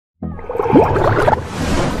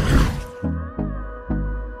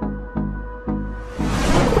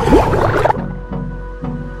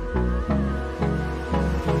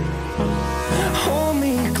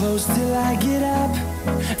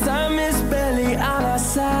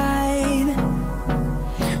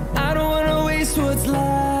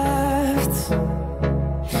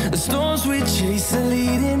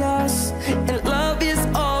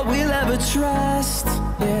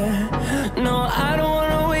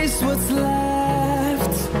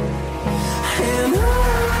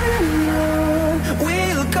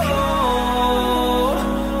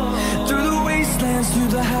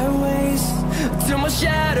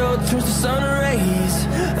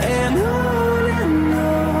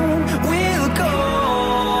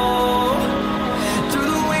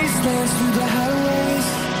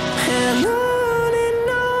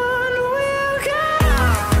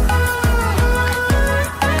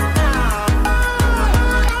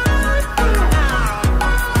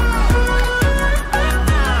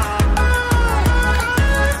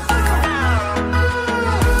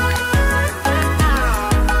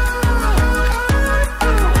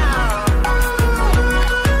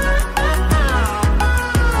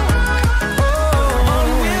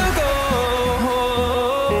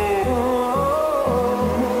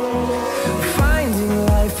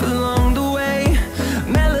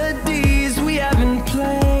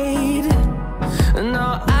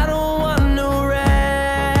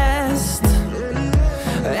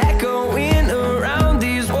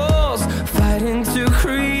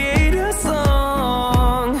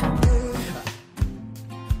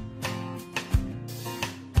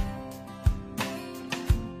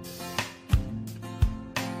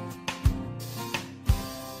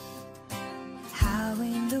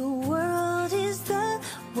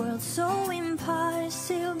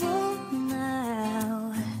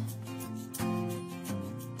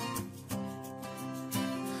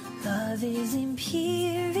Love is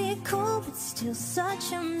empirical, but still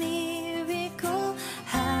such a miracle.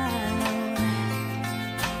 How?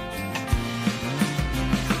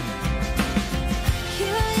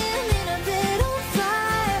 Here I am in a bed on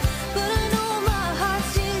fire, but I know my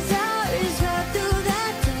heart's desire is right through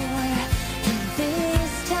that door. And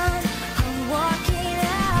this time I'm walking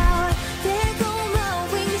out. There go my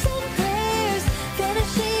wings and prayers,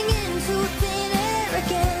 vanishing into thin air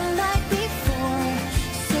again like before.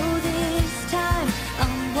 So this time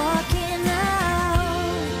I'm walking out.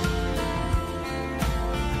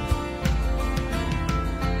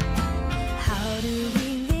 How do we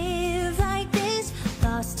live like this,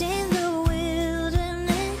 lost in the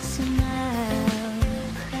wilderness now?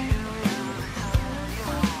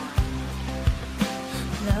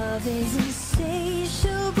 Love is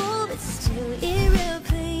insatiable, but still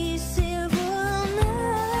irreplaceable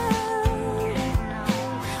now.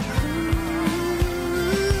 Ooh,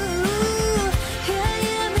 here I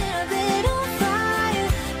am in a bed on fire,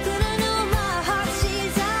 but I know my heart's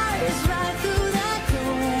desire is right through that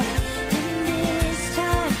door. And this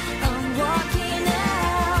time I'm walking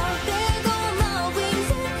out. There go my wings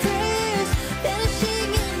and prayers,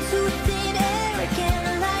 vanishing into thin air again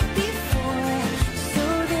like before. So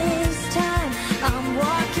this time I'm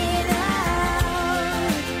walking out.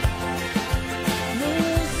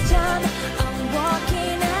 This time I'm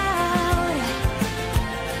walking out.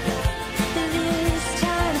 This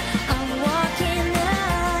time I'm walking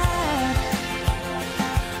out.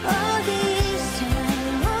 Oh, this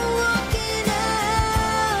time I'm walking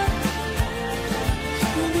out.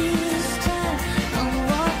 This time I'm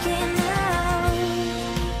walking out.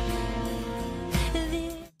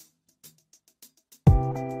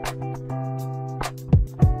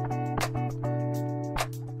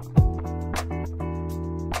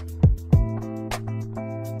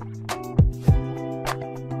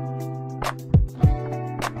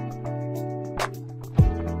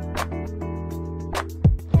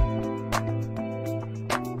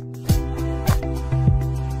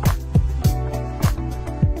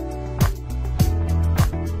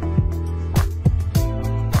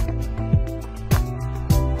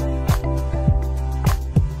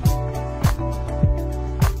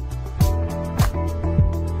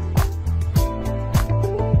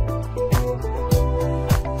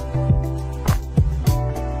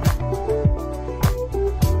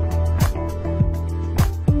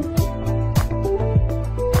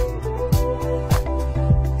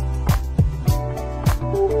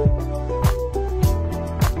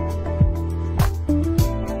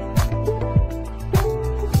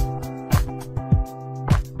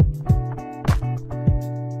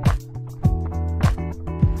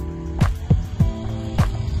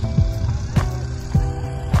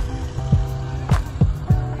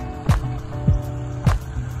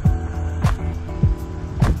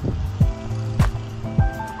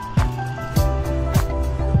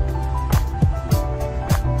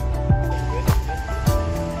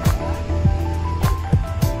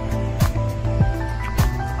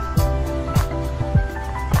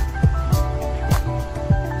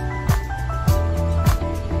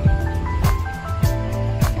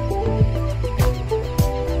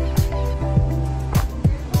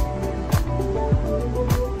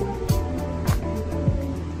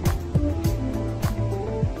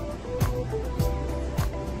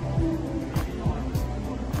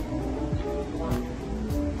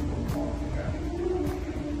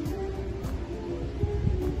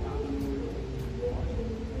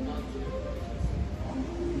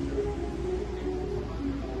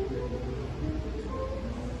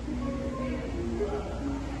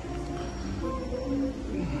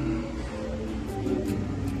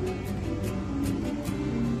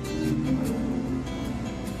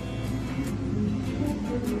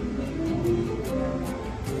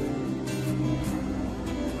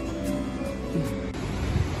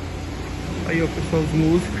 Aí ó, pessoal, os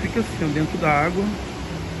músicos ficam assim, ó, dentro da água,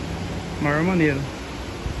 maior maneira.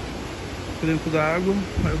 Fica dentro da água,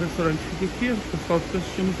 aí o restaurante fica aqui, ó, o pessoal fica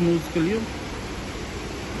assistindo os músicos ali, ó,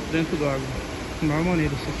 dentro da água, maior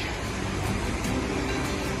maneira isso aqui.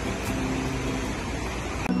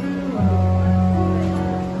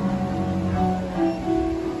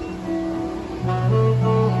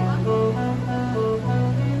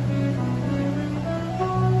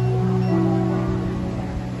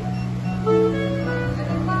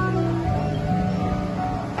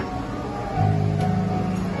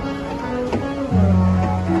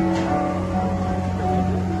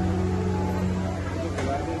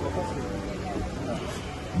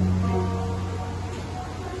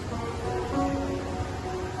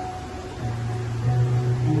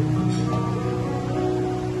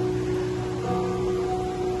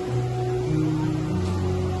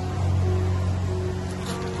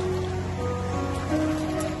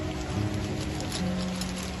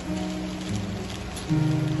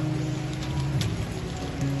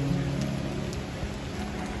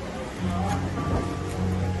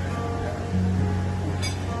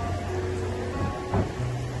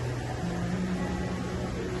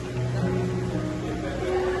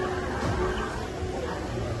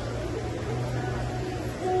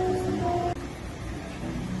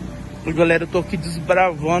 E galera, eu tô aqui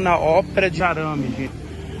desbravando a ópera de arame, gente.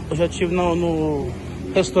 Eu já estive no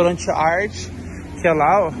restaurante Arte, que é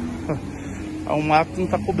lá, ó. O mato não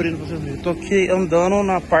tá cobrindo pra vocês verem. Eu tô aqui andando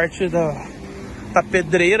na parte da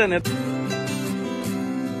pedreira, né?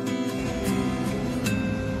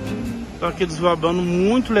 Tô aqui desbravando,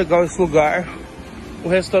 muito legal esse lugar. O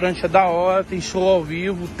restaurante é da hora, tem show ao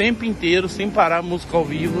vivo o tempo inteiro, sem parar, música ao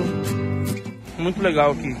vivo. Muito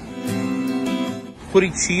legal aqui.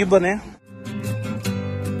 Curitiba, né?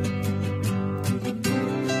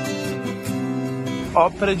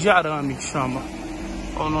 Ópera de arame que chama.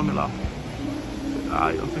 Olha o nome lá.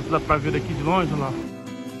 Ai, eu não sei se dá pra ver daqui de longe, olha lá.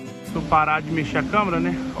 Se eu parar de mexer a câmera,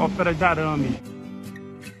 né? Ópera de arame.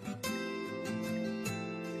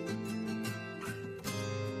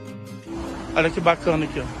 Olha que bacana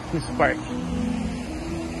aqui, ó, nesse parque.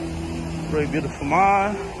 Proibido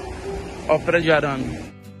fumar. Ópera de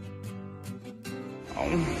arame.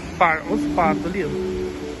 Os patos ali, ó.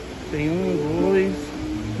 Tem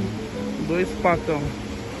dois patão.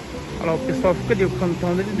 Olha lá, o pessoal fica ali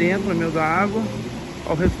cantando ali dentro, no meio da água.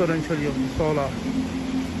 Olha o restaurante ali, ó, o pessoal lá.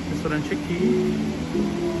 Restaurante aqui.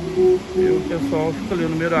 E o pessoal fica ali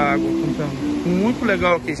no meio da água cantando. Muito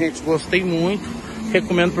legal aqui, gente. Gostei muito.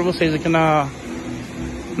 Recomendo pra vocês aqui na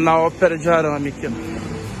ópera de arame aqui, ó.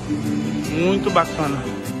 Muito bacana.